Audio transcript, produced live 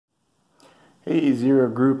Hey Zero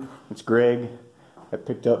Group, it's Greg. I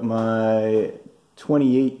picked up my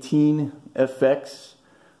 2018 FX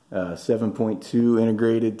 7.2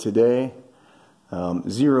 integrated today.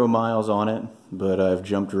 0 miles on it, but I've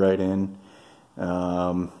jumped right in.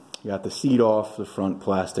 Got the seat off, the front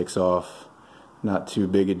plastics off. Not too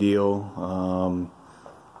big a deal.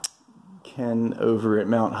 Ken over at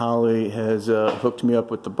Mount Holly has hooked me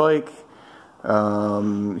up with the bike.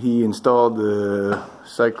 He installed the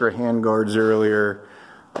Cycra handguards earlier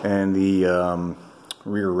and the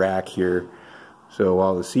rear rack here. So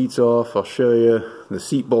while the seat's off, I'll show you. The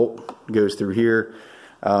seat bolt goes through here.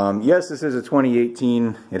 Yes, this is a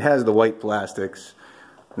 2018. It has the white plastics.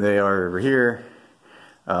 They are over here.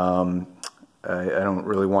 I don't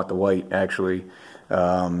really want the white actually,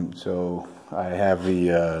 so I have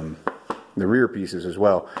the rear pieces as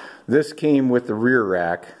well. This came with the rear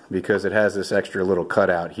rack because it has this extra little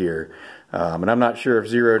cutout here, and I'm not sure if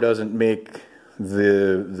Zero doesn't make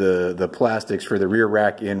the plastics for the rear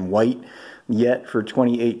rack in white yet for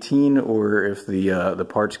 2018, or if the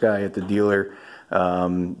parts guy at the dealer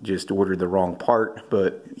just ordered the wrong part.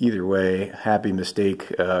 But either way, happy mistake,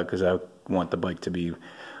 because I want the bike to be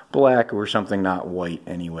black or something not white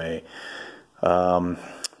anyway.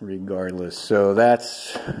 Regardless, so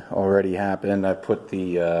that's already happened. I put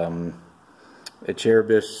the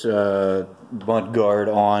Cherbis mud guard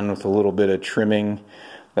on with a little bit of trimming.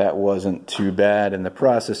 That wasn't too bad. In the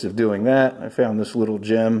process of doing that, I found this little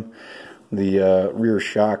gem. The rear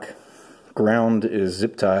shock ground is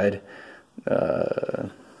zip tied.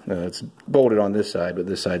 It's bolted on this side, but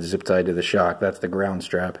this side's zip tied to the shock. That's the ground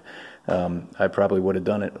strap. I probably would have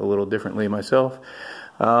done it a little differently myself.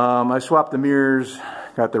 I swapped the mirrors,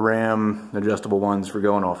 got the Ram adjustable ones for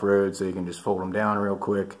going off-road, so you can just fold them down real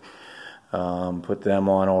quick. Put them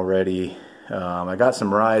on already. I got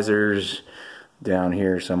some risers down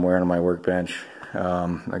here somewhere on my workbench.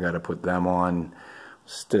 I got to put them on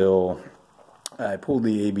still. I pulled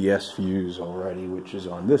the ABS fuse already, which is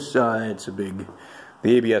on this side. It's a big,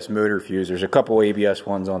 the ABS motor fuse. There's a couple ABS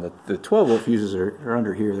ones on the 12-volt fuses are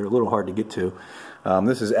under here. They're a little hard to get to.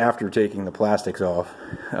 This is after taking the plastics off.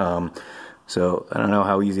 So I don't know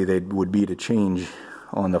how easy they would be to change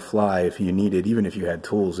on the fly if you needed. Even if you had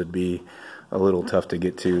tools, it'd be a little tough to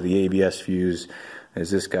get to. The ABS fuse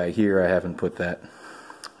is this guy here. I haven't put that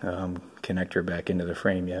connector back into the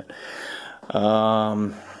frame yet.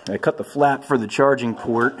 I cut the flap for the charging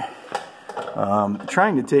port.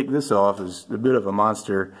 Trying to take this off is a bit of a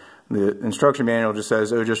monster. The instruction manual just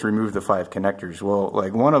says, oh, just remove the 5 connectors. Well,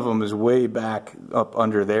 like, one of them is way back up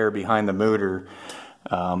under there behind the motor,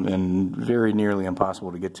 and very nearly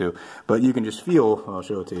impossible to get to. But you can just feel, I'll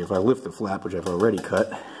show it to you, if I lift the flap, which I've already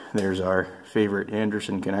cut, there's our favorite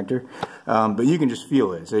Anderson connector. But you can just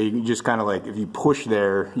feel it. So you can just kind of like, if you push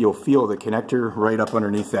there, you'll feel the connector right up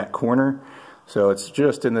underneath that corner. So it's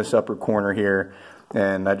just in this upper corner here,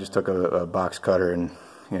 and I just took a box cutter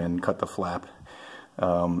and cut the flap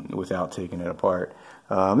without taking it apart.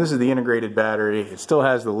 This is the integrated battery. It still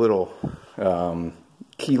has the little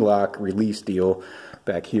key lock release deal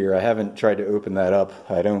back here. I haven't tried to open that up.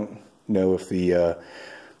 I don't know if the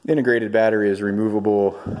integrated battery is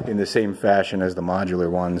removable in the same fashion as the modular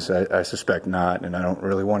ones. I suspect not, and I don't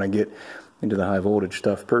really want to get into the high voltage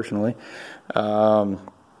stuff personally.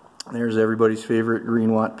 There's everybody's favorite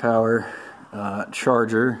green watt power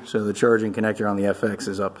charger. So the charging connector on the FX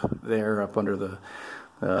is up there, up under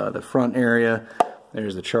the front area.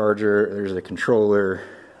 There's the charger, there's the controller.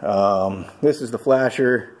 This is the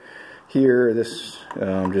flasher here. This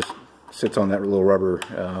just sits on that little rubber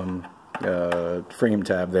frame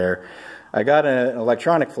tab there. I got an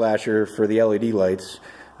electronic flasher for the LED lights,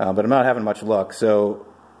 but I'm not having much luck. So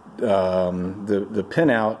the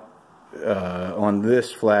pinout on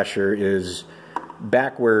this flasher is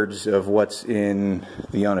backwards of what's in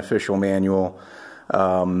the unofficial manual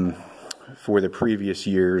for the previous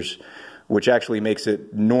years, which actually makes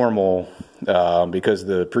it normal because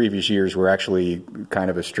the previous years were actually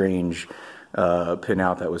kind of a strange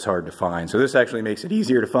pinout that was hard to find. So this actually makes it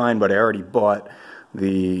easier to find, but I already bought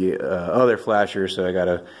the other flasher, so I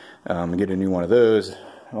gotta get a new one of those.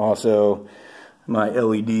 Also, my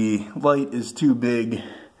LED light is too big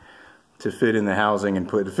to fit in the housing,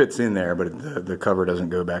 and it fits in there, but the cover doesn't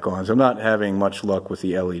go back on. So I'm not having much luck with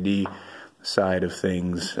the LED side of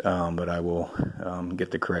things, but I will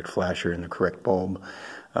get the correct flasher and the correct bulb.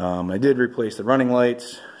 I did replace the running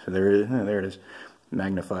lights, so there it is,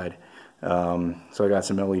 magnified. So I got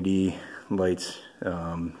some LED lights.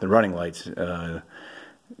 The running lights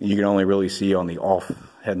you can only really see on the off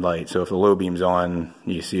headlight, so if the low beam's on,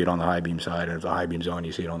 you see it on the high beam side, and if the high beam's on,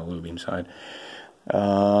 you see it on the low beam side.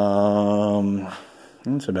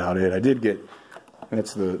 That's about it. I did get,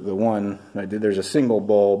 that's the one I did. There's a single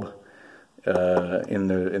bulb in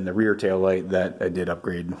the rear tail light that I did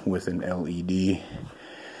upgrade with an LED.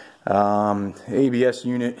 ABS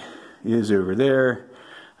unit is over there.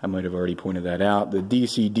 I might have already pointed that out. The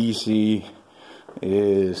DC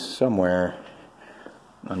is somewhere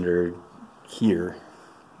under here,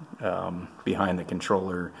 behind the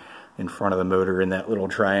controller, in front of the motor, in that little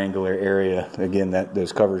triangular area. Again,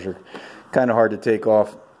 those covers are kind of hard to take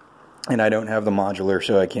off, and I don't have the modular,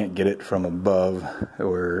 so I can't get it from above,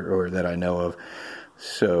 or that I know of.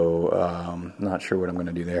 So not sure what I'm going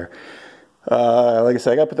to do there. Like I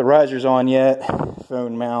said, I got to put the risers on yet.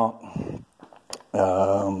 Phone mount.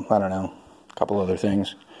 I don't know, a couple other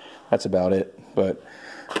things. That's about it. But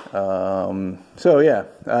so yeah,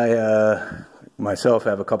 I myself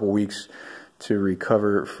have a couple weeks to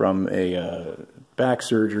recover from a back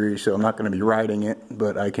surgery, so I'm not going to be riding it,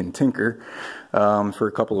 but I can tinker for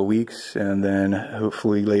a couple of weeks, and then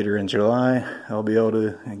hopefully later in July I'll be able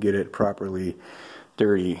to get it properly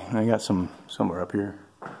dirty. I got some somewhere up here.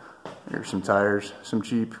 Here's some tires, some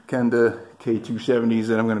cheap Kenda K270s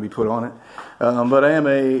that I'm going to be put on it. But I am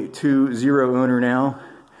a 2.0 owner now,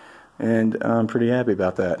 and I'm pretty happy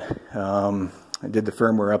about that. I did the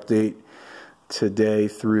firmware update today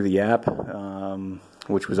through the app,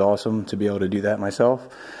 which was awesome to be able to do that myself.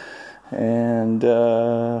 And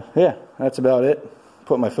yeah, that's about it.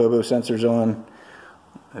 Put my Phobo sensors on.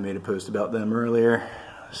 I made a post about them earlier.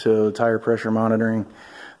 So tire pressure monitoring.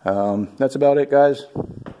 That's about it, guys.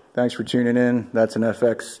 Thanks for tuning in. That's an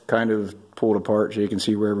FX kind of pulled apart so you can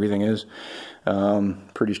see where everything is.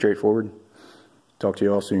 Pretty straightforward. Talk to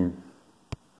you all soon.